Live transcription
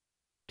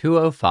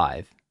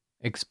205.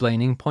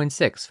 Explaining point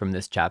 6 from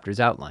this chapter's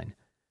outline.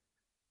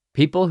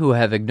 People who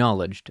have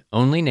acknowledged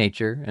only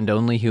nature and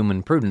only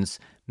human prudence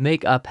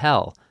make up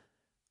hell,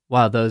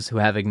 while those who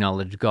have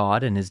acknowledged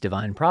God and His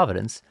divine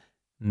providence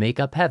make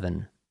up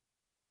heaven.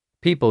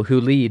 People who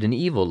lead an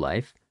evil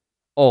life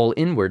all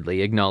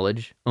inwardly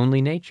acknowledge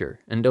only nature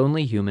and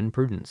only human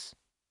prudence.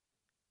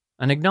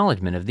 An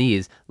acknowledgement of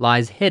these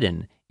lies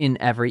hidden in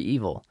every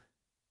evil,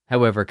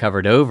 however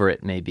covered over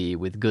it may be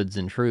with goods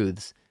and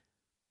truths.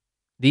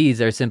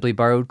 These are simply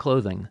borrowed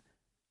clothing,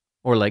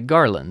 or like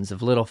garlands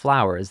of little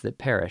flowers that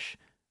perish,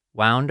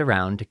 wound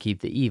around to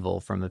keep the evil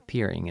from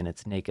appearing in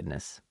its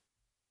nakedness.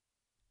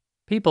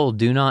 People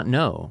do not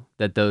know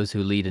that those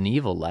who lead an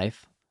evil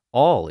life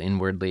all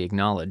inwardly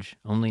acknowledge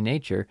only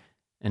nature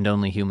and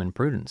only human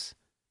prudence,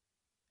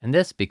 and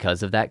this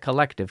because of that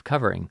collective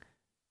covering,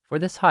 for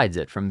this hides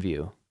it from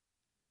view.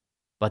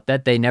 But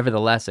that they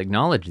nevertheless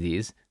acknowledge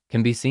these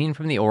can be seen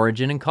from the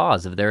origin and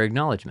cause of their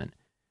acknowledgement,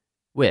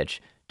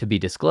 which, to be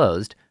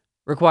disclosed,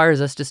 requires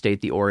us to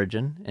state the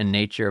origin and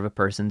nature of a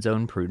person's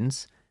own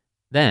prudence,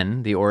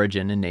 then the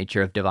origin and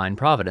nature of divine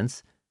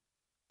providence,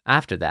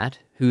 after that,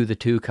 who the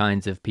two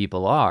kinds of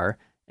people are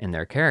and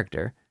their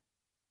character,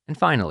 and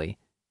finally,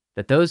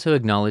 that those who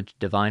acknowledge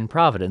divine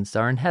providence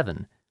are in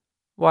heaven,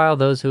 while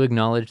those who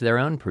acknowledge their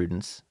own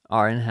prudence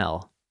are in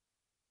hell.